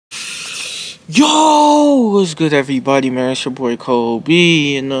Yo, what's good, everybody, man? It's your boy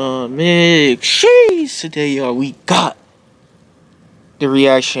Colby in the mix. Sheesh, today, y'all, we got the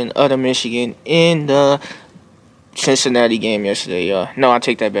reaction of the Michigan in the Cincinnati game yesterday, y'all. No, I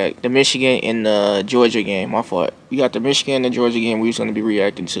take that back. The Michigan in the Georgia game, my fault. We got the Michigan and the Georgia game we was going to be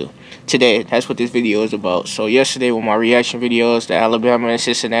reacting to today. That's what this video is about. So yesterday with my reaction videos, the Alabama and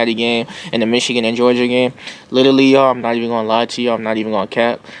Cincinnati game and the Michigan and Georgia game, literally, y'all, I'm not even going to lie to y'all. I'm not even going to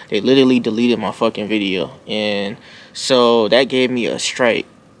cap. They literally deleted my fucking video. And so that gave me a strike.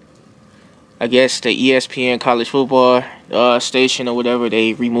 I guess the ESPN college football station or whatever,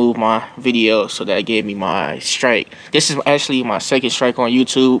 they removed my video, so that gave me my strike. This is actually my second strike on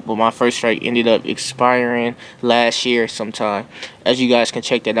YouTube, but my first strike ended up expiring last year sometime. As you guys can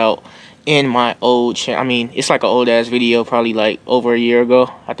check that out in my old channel. I mean, it's like an old ass video, probably like over a year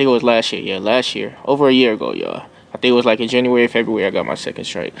ago. I think it was last year. Yeah, last year. Over a year ago, y'all. I think it was like in January, February, I got my second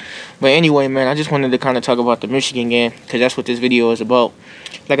strike. But anyway, man, I just wanted to kind of talk about the Michigan game, because that's what this video is about.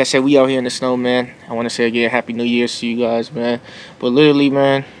 Like I said, we out here in the snow, man. I want to say again, Happy New Year's to you guys, man. But literally,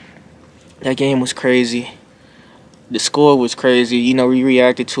 man, that game was crazy. The score was crazy. You know, we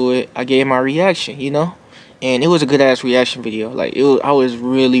reacted to it. I gave my reaction, you know. And it was a good-ass reaction video. Like, I was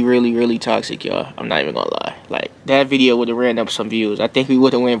really, really, really toxic, y'all. I'm not even gonna lie. Like, that video would have ran up some views. I think we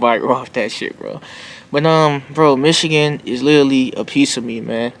would have went viral off that shit, bro. But, bro, Michigan is literally a piece of me,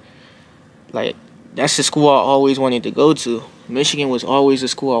 man. Like, that's the school I always wanted to go to. Michigan was always the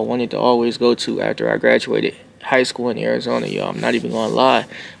school I wanted to always go to after I graduated high school in Arizona, y'all. I'm not even gonna lie.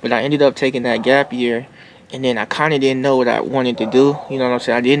 But I ended up taking that gap year, and then I kind of didn't know what I wanted to do. You know what I'm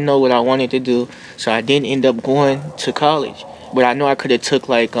saying? I didn't know what I wanted to do, so I didn't end up going to college. But I know I could have took,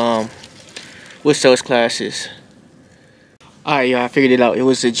 like, what's those classes? Alright, y'all, I figured it out. It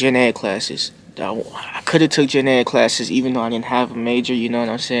was the Gen Ed classes. I could have took Gen Ed classes even though I didn't have a major, you know what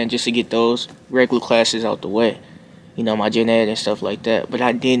I'm saying, just to get those regular classes out the way. You know, my Gen Ed and stuff like that. But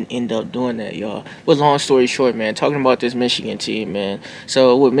I didn't end up doing that, y'all. But long story short, man, talking about this Michigan team, man.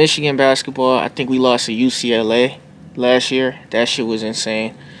 So with Michigan basketball, I think we lost to UCLA last year. That shit was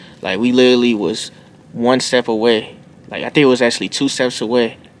insane. Like, we literally was one step away. Like, I think it was actually 2 steps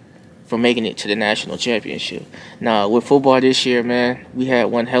away from making it to the national championship. Now, with football this year, man, we had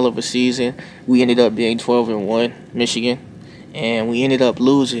one hell of a season. We ended up being 12-1, Michigan. And we ended up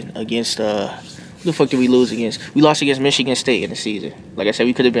losing against who the fuck did we lose against? We lost against Michigan State in the season. Like I said,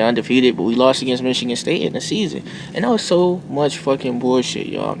 we could have been undefeated, but we lost against Michigan State in the season. And that was so much fucking bullshit,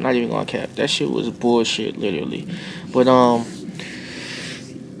 y'all. I'm not even gonna cap. That shit was bullshit, literally. But,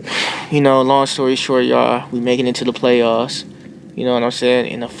 you know, long story short, y'all, we making it to the playoffs. You know what I'm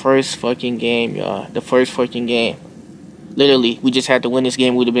saying? In the first fucking game, y'all. The first fucking game. Literally, we just had to win this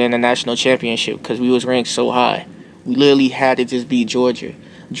game. We would have been in the national championship because we was ranked so high. We literally had to just beat Georgia.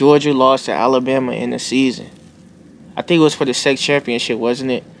 Georgia lost to Alabama in the season. I think it was for the SEC championship,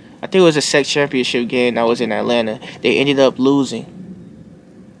 wasn't it? I think it was a SEC championship game that was in Atlanta. They ended up losing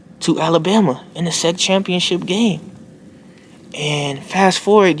to Alabama in the SEC championship game. And fast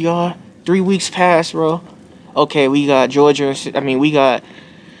forward, y'all. 3 weeks passed, bro. Okay, we got Georgia. We got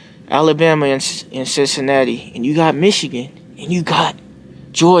Alabama and Cincinnati. And you got Michigan. And you got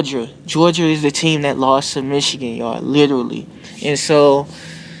Georgia. Georgia is the team that lost to Michigan, y'all. Literally. And so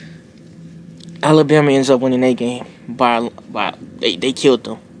Alabama ends up winning their game they killed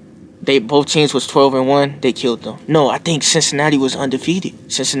them. Both teams was 12-1. They killed them. No, I think Cincinnati was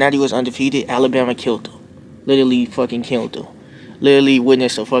undefeated. Cincinnati was undefeated. Alabama killed them. Literally fucking killed them. Literally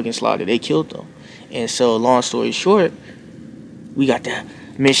witnessed a fucking slaughter. They killed them. And so, long story short, we got that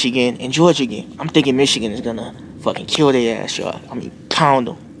Michigan and Georgia game. I'm thinking Michigan is gonna fucking kill their ass, y'all. I mean, pound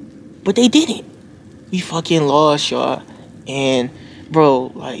them. But they didn't. We fucking lost, y'all. And,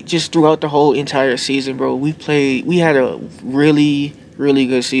 bro, like, just throughout the whole entire season, bro, we had a really, really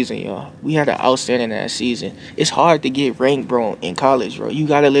good season, y'all. We had an outstanding ass season. It's hard to get ranked, bro, in college, bro. You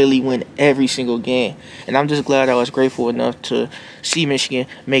gotta literally win every single game. And I'm just glad I was grateful enough to see Michigan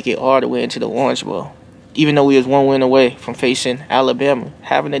make it all the way into the Orange Bowl. Even though we was 1 win away from facing Alabama.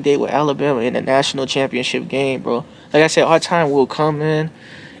 Having a date with Alabama in the national championship game, bro. Like I said, our time will come, man.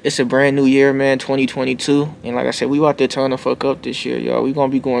 It's a brand new year, man, 2022. And like I said, we out there turning the fuck up this year, y'all. We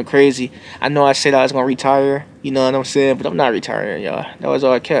gonna be going crazy. I know I said I was gonna retire, you know what I'm saying? But I'm not retiring, y'all. That was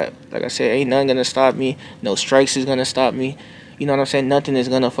all I kept. Like I said, ain't nothing gonna stop me. No strikes is gonna stop me. You know what I'm saying? Nothing is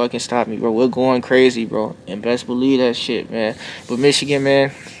gonna fucking stop me, bro. We're going crazy, bro. And best believe that shit, man. But Michigan,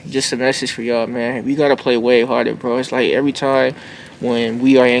 man, just a message for y'all, man. We gotta play way harder, bro. It's like every time when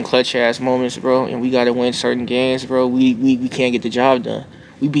we are in clutch-ass moments, bro, and we gotta win certain games, bro, we can't get the job done.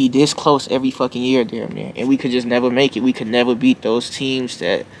 We be this close every fucking year there, man. And we could just never make it. We could never beat those teams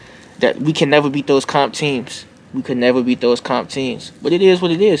that that we can never beat those comp teams. We could never beat those comp teams. But it is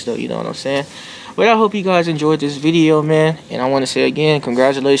what it is, though. You know what I'm saying? But I hope you guys enjoyed this video, man. And I want to say again,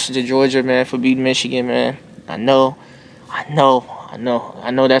 congratulations to Georgia, man, for beating Michigan, man. I know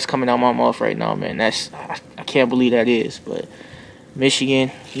that's coming out my mouth right now, man. I can't believe that is. But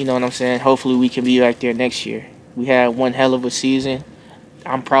Michigan, you know what I'm saying? Hopefully we can be back there next year. We had one hell of a season.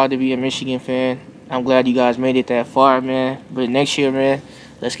 I'm proud to be a Michigan fan. I'm glad you guys made it that far, man. But next year, man,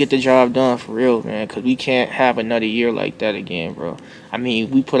 let's get the job done for real, man, because we can't have another year like that again, bro. I mean,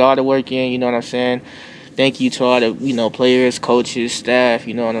 we put all the work in, you know what I'm saying? Thank you to all the, you know, players, coaches, staff,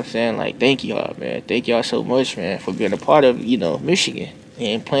 you know what I'm saying? Like, thank y'all, man. Thank y'all so much, man, for being a part of, you know, Michigan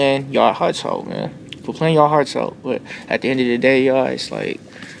and playing y'all hearts out, man. For playing y'all hearts out. But at the end of the day, y'all, it's like,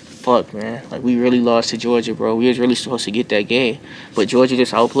 fuck, man. Like, we really lost to Georgia, bro. We was really supposed to get that game. But Georgia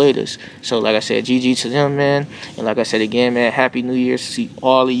just outplayed us. So, like I said, GG to them, man. And like I said again, man, Happy New Year to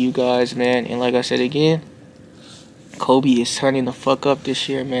all of you guys, man. And like I said again, Kobe is turning the fuck up this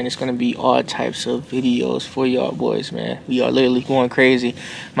year, man. It's going to be all types of videos for y'all boys, man. We are literally going crazy.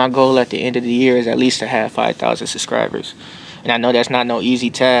 My goal at the end of the year is at least to have 5,000 subscribers. And I know that's not no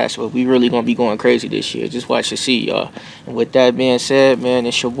easy task, but we really going to be going crazy this year. Just watch and see, y'all. And with that being said, man,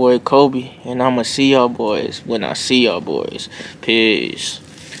 it's your boy Kobe. And I'm going to see y'all boys when I see y'all boys. Peace.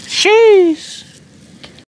 Sheesh.